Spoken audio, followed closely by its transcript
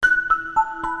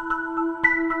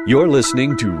You're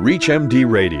listening to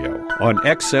ReachMD Radio on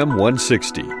XM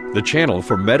 160, the channel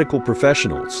for medical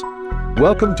professionals.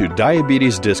 Welcome to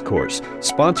Diabetes Discourse,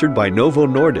 sponsored by Novo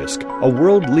Nordisk, a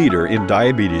world leader in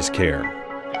diabetes care.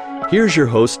 Here's your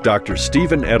host, Dr.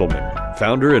 Stephen Edelman,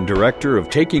 founder and director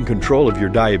of Taking Control of Your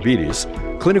Diabetes,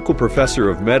 clinical professor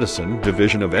of medicine,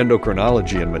 Division of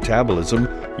Endocrinology and Metabolism,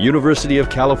 University of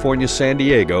California, San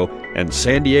Diego, and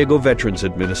San Diego Veterans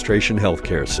Administration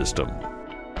Healthcare System.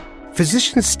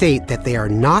 Physicians state that they are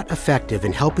not effective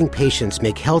in helping patients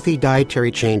make healthy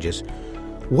dietary changes.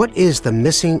 What is the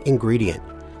missing ingredient?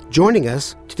 Joining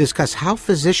us to discuss how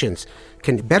physicians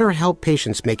can better help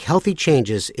patients make healthy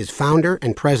changes is founder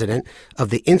and president of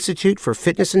the Institute for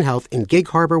Fitness and Health in Gig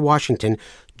Harbor, Washington,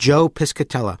 Joe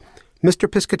Piscatella. Mr.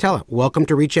 Piscatella, welcome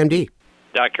to ReachMD.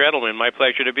 Dr. Edelman, my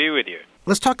pleasure to be with you.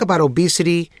 Let's talk about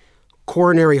obesity,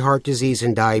 coronary heart disease,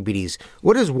 and diabetes.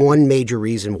 What is one major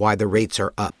reason why the rates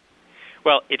are up?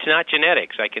 Well, it's not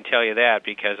genetics, I can tell you that,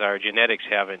 because our genetics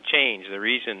haven't changed. The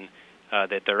reason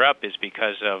that they're up is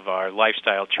because of our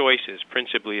lifestyle choices,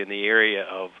 principally in the area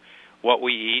of what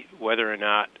we eat, whether or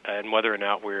not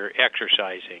we're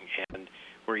exercising. And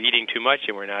we're eating too much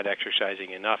and we're not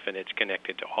exercising enough, and it's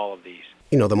connected to all of these.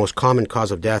 You know, the most common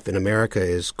cause of death in America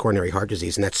is coronary heart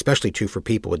disease, and that's especially true for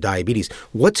people with diabetes.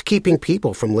 What's keeping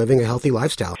people from living a healthy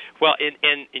lifestyle? Well,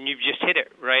 and you've just hit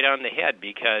it right on the head,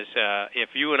 because if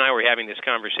you and I were having this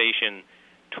conversation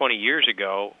 20 years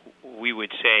ago, we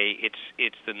would say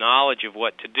it's the knowledge of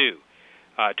what to do.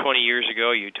 20 years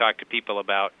ago, you talk to people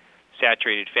about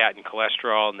saturated fat and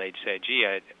cholesterol, and they'd say, gee,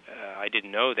 I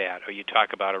didn't know that. Or you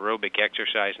talk about aerobic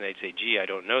exercise, and they'd say, gee, I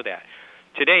don't know that.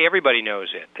 Today, everybody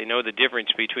knows it. They know the difference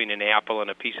between an apple and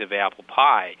a piece of apple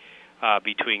pie,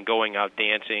 between going out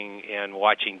dancing and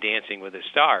watching Dancing with the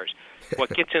Stars.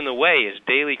 What gets in the way is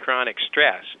daily chronic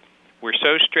stress. We're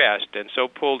so stressed and so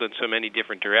pulled in so many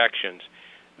different directions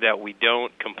that we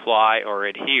don't comply or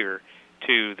adhere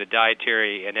to the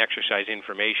dietary and exercise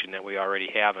information that we already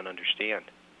have and understand.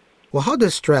 Well, how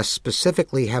does stress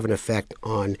specifically have an effect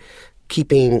on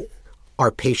keeping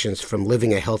our patients from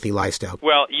living a healthy lifestyle?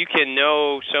 Well, you can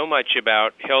know so much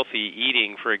about healthy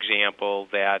eating, for example,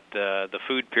 that the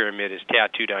food pyramid is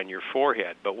tattooed on your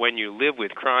forehead. But when you live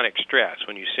with chronic stress,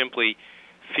 when you simply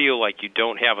feel like you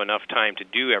don't have enough time to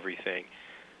do everything,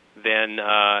 then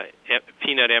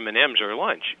peanut M&Ms are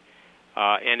lunch.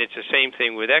 And it's the same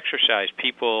thing with exercise.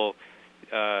 People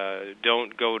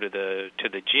don't go to the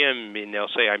gym, and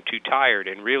they'll say, I'm too tired,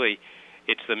 and really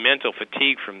it's the mental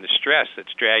fatigue from the stress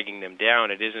that's dragging them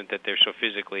down. It isn't that they're so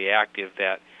physically active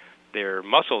that their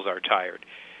muscles are tired.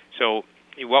 So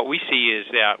what we see is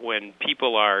that when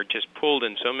people are just pulled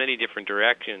in so many different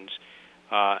directions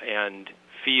and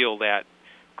feel that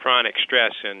chronic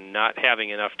stress and not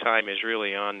having enough time is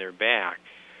really on their back,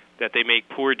 that they make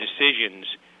poor decisions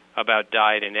about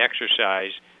diet and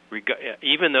exercise,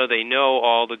 even though they know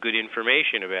all the good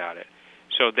information about it.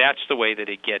 So that's the way that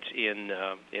it gets in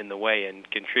the way and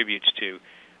contributes to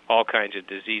all kinds of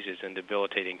diseases and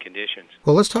debilitating conditions.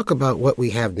 Well, let's talk about what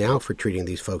we have now for treating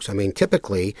these folks. I mean,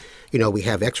 typically, we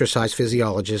have exercise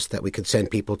physiologists that we could send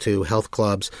people to, health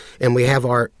clubs, and we have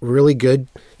our really good,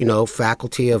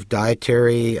 faculty of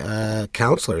dietary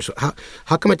counselors.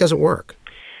 How come it doesn't work?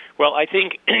 Well, I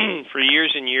think for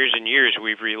years and years and years,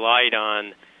 we've relied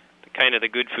on the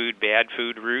good food, bad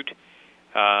food route.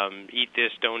 Eat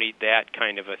this, don't eat that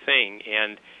kind of a thing.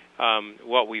 And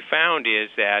what we found is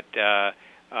that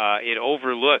it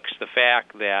overlooks the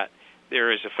fact that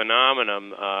there is a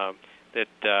phenomenon that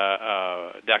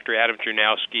Dr. Adam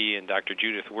Chernowski and Dr.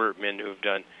 Judith Wertman, who have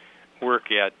done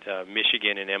work at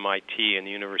Michigan and MIT and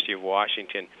the University of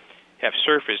Washington, have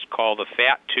surfaced, called the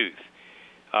fat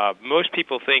tooth. Most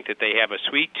people think that they have a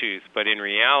sweet tooth, but in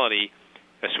reality,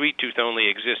 a sweet tooth only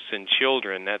exists in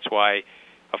children. That's why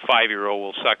a 5-year-old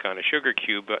will suck on a sugar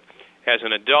cube. But as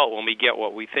an adult, when we get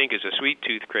what we think is a sweet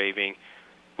tooth craving,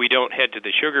 we don't head to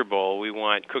the sugar bowl. We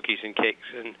want cookies and cakes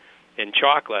and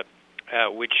chocolate,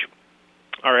 which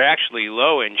are actually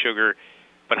low in sugar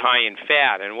but high in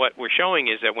fat. And what we're showing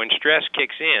is that when stress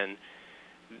kicks in,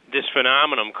 this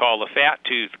phenomenon called the fat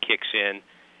tooth kicks in,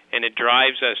 and it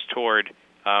drives us toward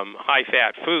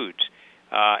high-fat foods.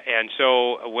 And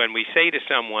so when we say to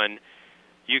someone,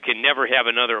 you can never have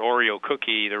another Oreo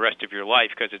cookie the rest of your life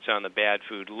because it's on the bad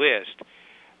food list,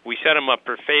 we set them up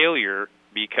for failure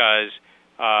because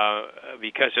of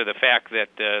the fact that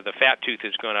the fat tooth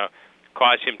is going to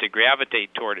cause him to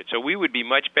gravitate toward it. So we would be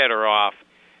much better off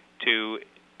to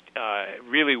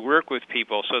really work with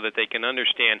people so that they can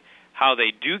understand how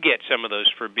they do get some of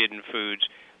those forbidden foods,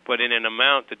 but in an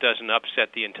amount that doesn't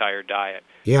upset the entire diet.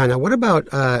 Yeah. Now, what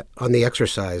about on the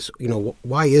exercise?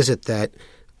 Why is it that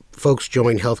folks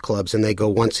join health clubs and they go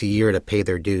once a year to pay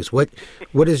their dues? What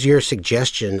is your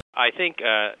suggestion? I think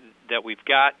that we've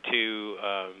got to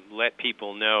let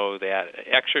people know that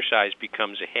exercise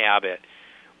becomes a habit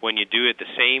when you do it the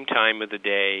same time of the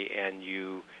day, and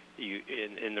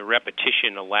and the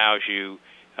repetition allows you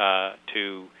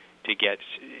to get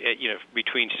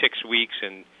between 6 weeks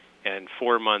and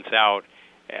 4 months out,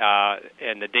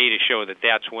 and the data show that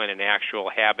that's when an actual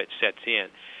habit sets in.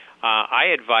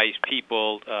 I advise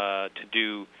people to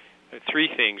do three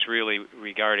things really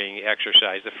regarding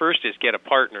exercise. The first is get a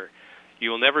partner. You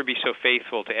will never be so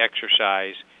faithful to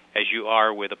exercise as you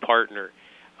are with a partner.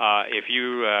 If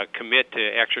you commit to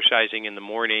exercising in the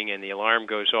morning and the alarm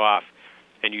goes off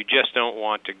and you just don't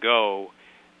want to go,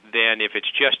 then if it's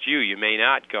just you, you may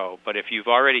not go. But if you've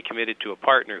already committed to a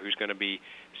partner who's going to be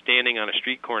standing on a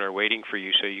street corner waiting for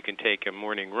you so you can take a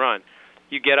morning run,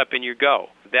 you get up and you go.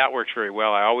 That works very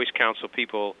well. I always counsel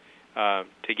people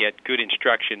to get good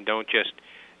instruction. Don't just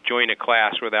join a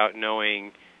class without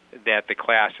knowing that the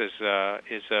class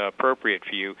is appropriate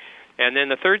for you. And then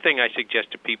the third thing I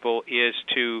suggest to people is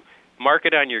to mark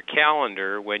it on your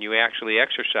calendar when you actually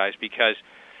exercise, because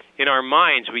in our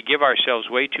minds we give ourselves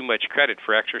way too much credit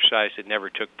for exercise that never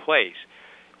took place.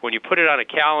 When you put it on a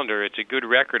calendar, it's a good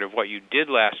record of what you did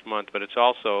last month, but it's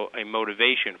also a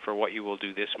motivation for what you will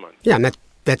do this month. Yeah, and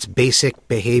that's basic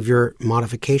behavior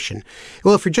modification.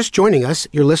 Well, if you're just joining us,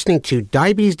 you're listening to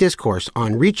Diabetes Discourse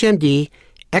on ReachMD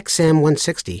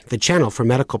XM160, the channel for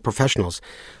medical professionals.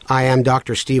 I am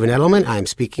Dr. Stephen Edelman. I'm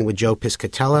speaking with Joe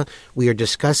Piscatella. We are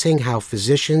discussing how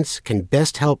physicians can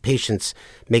best help patients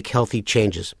make healthy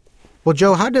changes. Well,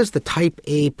 Joe, how does the type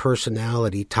A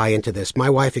personality tie into this? My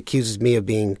wife accuses me of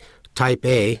being type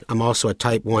A. I'm also a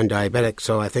type 1 diabetic,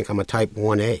 so I think I'm a type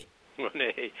 1A.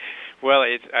 1A. Well,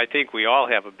 I think we all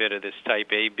have a bit of this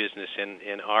type A business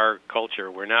in our culture.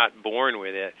 We're not born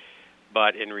with it,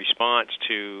 but in response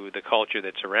to the culture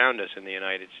that's around us in the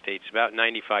United States, about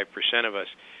 95% of us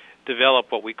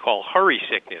develop what we call hurry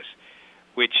sickness,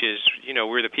 which is,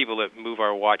 we're the people that move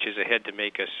our watches ahead to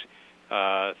make us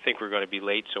think we're going to be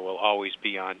late, so we'll always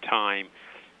be on time.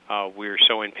 We're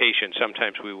so impatient,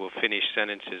 sometimes we will finish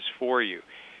sentences for you.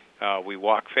 We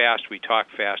walk fast, we talk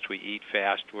fast, we eat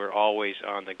fast. We're always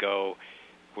on the go.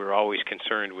 We're always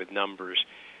concerned with numbers.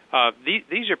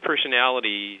 These are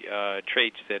personality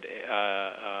traits that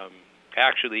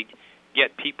actually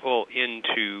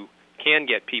can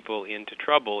get people into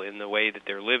trouble in the way that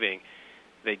they're living.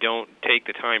 They don't take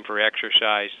the time for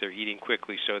exercise. They're eating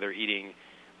quickly, so they're eating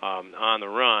on the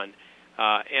run.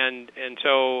 And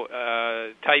so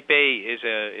type A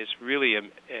is really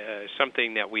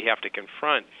something that we have to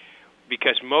confront,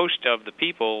 because most of the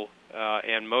people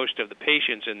and most of the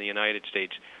patients in the United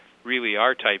States really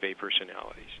are type A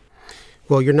personalities.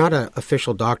 Well, you're not an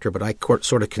official doctor, but I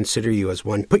sort of consider you as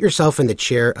one. Put yourself in the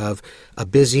chair of a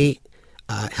busy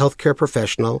healthcare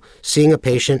professional seeing a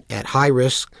patient at high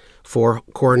risk for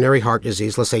coronary heart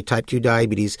disease, let's say type 2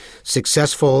 diabetes,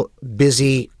 successful,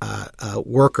 busy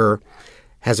worker,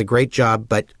 has a great job,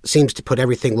 but seems to put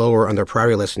everything lower on their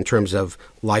priority list in terms of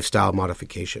lifestyle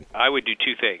modification. I would do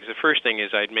two things. The first thing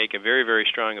is I'd make a very, very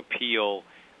strong appeal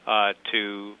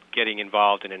to getting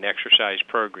involved in an exercise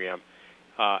program.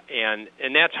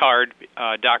 And that's hard.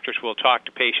 Doctors will talk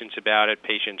to patients about it.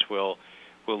 Patients will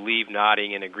leave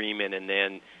nodding in agreement and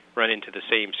then run into the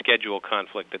same schedule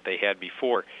conflict that they had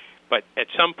before. But at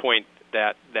some point,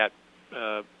 that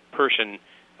person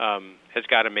has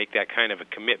got to make that kind of a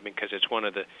commitment, because it's one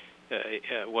of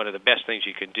the best things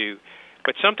you can do.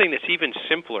 But something that's even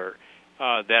simpler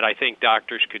that I think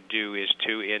doctors could do is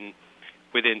to,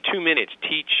 within 2 minutes,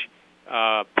 teach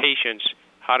patients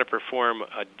how to perform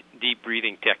a deep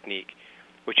breathing technique,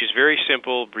 which is very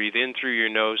simple. Breathe in through your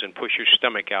nose and push your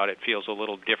stomach out. It feels a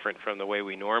little different from the way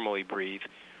we normally breathe.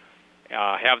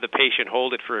 Have the patient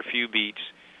hold it for a few beats.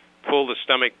 Pull the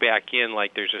stomach back in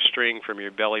like there's a string from your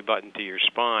belly button to your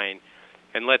spine,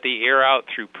 and let the air out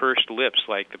through pursed lips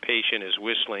like the patient is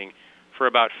whistling for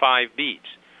about 5 beats.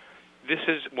 This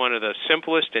is one of the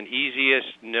simplest and easiest,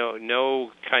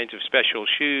 no kinds of special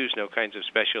shoes, no kinds of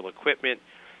special equipment.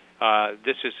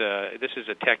 This is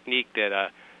a technique that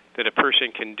a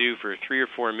person can do for 3 or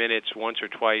 4 minutes once or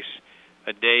twice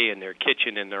a day in their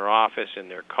kitchen, in their office, in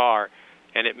their car,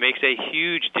 and it makes a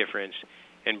huge difference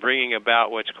in bringing about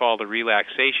what's called a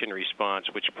relaxation response,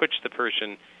 which puts the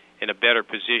person in a better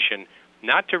position,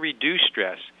 not to reduce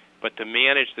stress, but to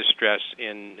manage the stress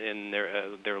in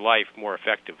their life more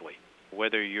effectively.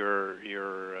 Whether you're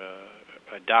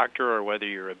a doctor or whether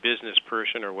you're a business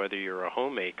person or whether you're a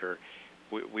homemaker,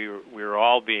 we're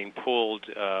all being pulled.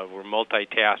 We're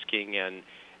multitasking,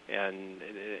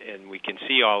 and we can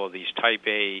see all of these type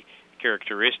A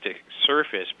characteristics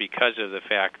surface because of the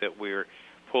fact that we're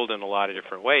pulled in a lot of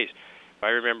different ways. I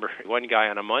remember one guy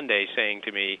on a Monday saying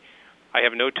to me, I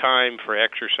have no time for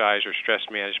exercise or stress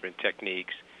management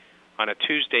techniques. On a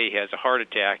Tuesday, he has a heart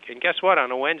attack. And guess what?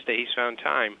 On a Wednesday, he's found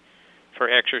time for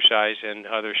exercise and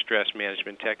other stress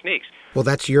management techniques. Well,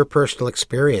 that's your personal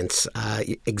experience.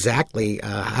 Exactly.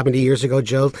 How many years ago,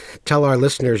 Joe? Tell our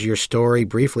listeners your story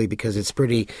briefly, because it's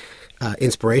pretty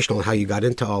inspirational how you got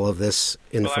into all of this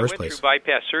in the first place. I went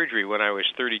through bypass surgery when I was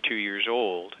 32 years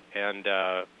old, and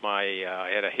I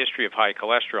had a history of high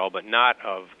cholesterol, but not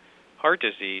of heart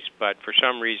disease. But for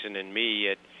some reason in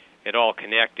me, it all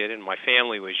connected, and my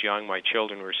family was young. My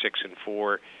children were 6 and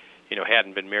 4.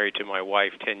 Hadn't been married to my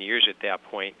wife 10 years at that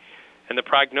point. And the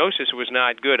prognosis was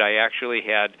not good. I actually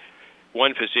had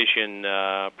one physician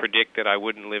predict that I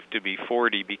wouldn't live to be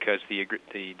 40 because the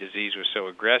disease was so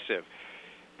aggressive.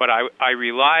 But I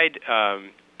relied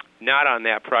not on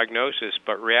that prognosis,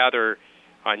 but rather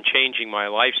on changing my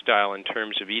lifestyle in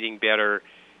terms of eating better,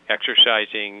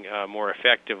 exercising more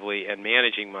effectively, and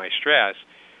managing my stress.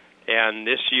 And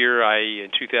this year,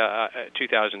 in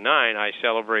 2009, I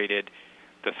celebrated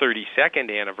the 32nd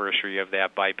anniversary of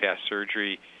that bypass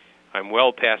surgery. I'm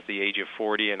well past the age of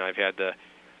 40, and I've had the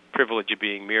privilege of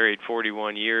being married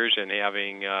 41 years and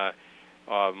having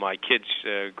my kids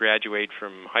graduate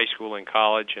from high school and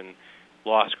college and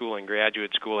law school and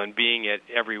graduate school, and being at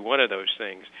every one of those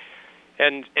things.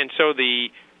 And so the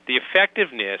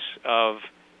effectiveness of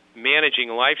managing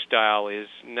lifestyle is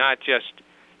not just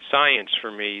science for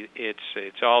me.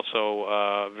 It's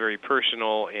also very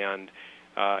personal, and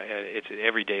it's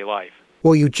everyday life.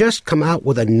 Well, you just come out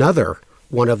with another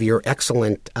one of your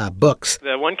excellent books.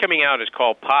 The one coming out is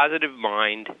called Positive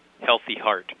Mind, Healthy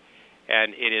Heart,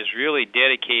 and it is really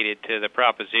dedicated to the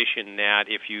proposition that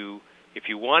if you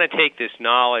want to take this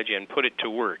knowledge and put it to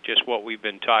work, just what we've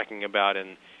been talking about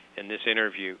in this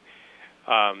interview,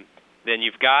 then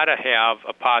you've got to have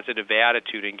a positive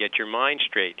attitude and get your mind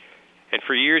straight. And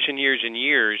for years and years and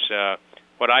years,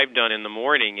 what I've done in the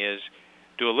morning is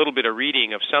do a little bit of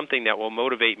reading of something that will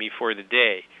motivate me for the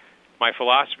day. My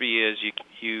philosophy is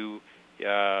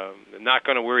I'm not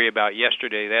going to worry about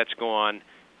yesterday, that's gone.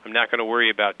 I'm not going to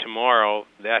worry about tomorrow,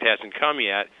 that hasn't come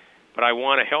yet. But I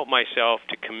want to help myself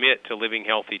to commit to living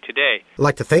healthy today. I'd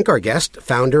like to thank our guest,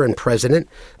 founder and president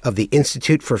of the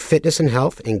Institute for Fitness and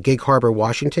Health in Gig Harbor,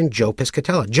 Washington, Joe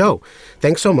Piscatella. Joe,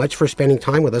 thanks so much for spending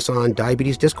time with us on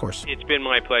Diabetes Discourse. It's been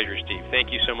my pleasure, Steve.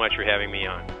 Thank you so much for having me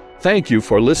on. Thank you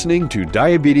for listening to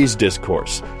Diabetes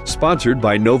Discourse, sponsored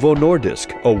by Novo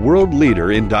Nordisk, a world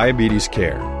leader in diabetes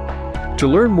care. To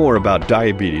learn more about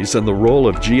diabetes and the role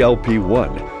of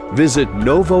GLP-1, visit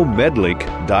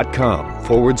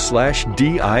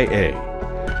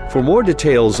novomedlink.com/DIA. For more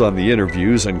details on the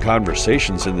interviews and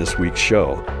conversations in this week's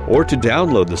show, or to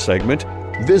download the segment,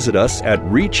 visit us at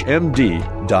reachmd.com.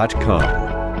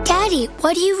 Daddy,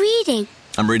 what are you reading?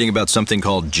 I'm reading about something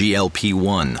called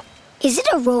GLP-1. Is it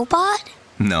a robot?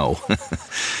 No.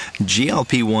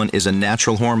 GLP-1 is a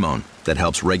natural hormone that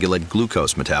helps regulate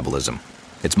glucose metabolism.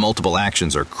 Its multiple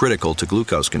actions are critical to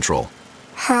glucose control.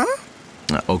 Huh?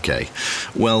 Okay.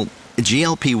 Well,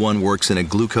 GLP-1 works in a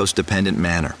glucose-dependent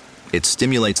manner. It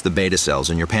stimulates the beta cells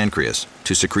in your pancreas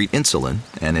to secrete insulin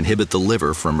and inhibit the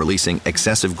liver from releasing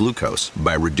excessive glucose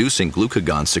by reducing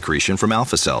glucagon secretion from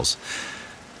alpha cells.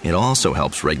 It also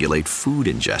helps regulate food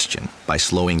ingestion by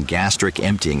slowing gastric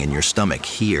emptying in your stomach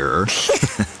here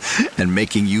and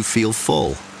making you feel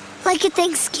full. Like at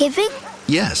Thanksgiving?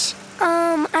 Yes.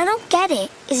 I don't get it.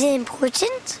 Is it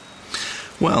important?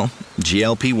 Well,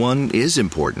 GLP-1 is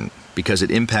important because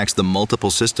it impacts the multiple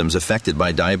systems affected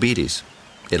by diabetes.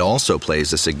 It also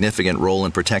plays a significant role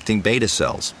in protecting beta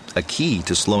cells, a key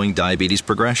to slowing diabetes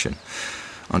progression.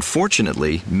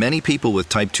 Unfortunately, many people with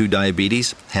type 2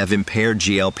 diabetes have impaired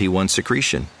GLP-1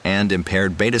 secretion and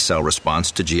impaired beta cell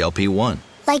response to GLP-1.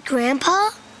 Like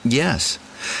Grandpa? Yes,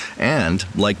 and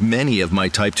like many of my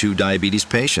type 2 diabetes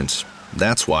patients.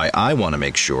 That's why I want to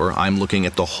make sure I'm looking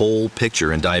at the whole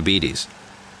picture in diabetes.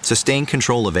 Sustained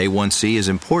control of A1C is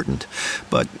important,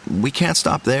 but we can't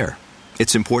stop there.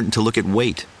 It's important to look at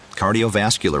weight,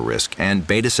 cardiovascular risk, and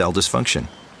beta cell dysfunction.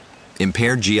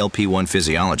 Impaired GLP-1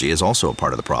 physiology is also a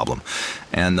part of the problem,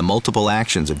 and the multiple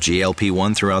actions of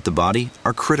GLP-1 throughout the body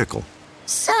are critical.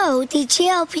 So, the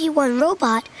GLP-1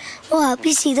 robot will help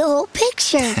you see the whole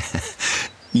picture.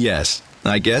 Yes,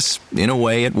 I guess, in a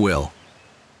way, it will.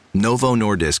 Novo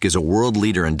Nordisk is a world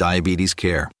leader in diabetes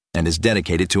care. and is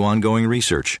dedicated to ongoing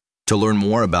research. To learn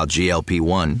more about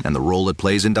GLP-1 and the role it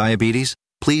plays in diabetes,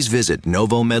 please visit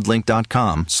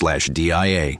novomedlink.com/DIA.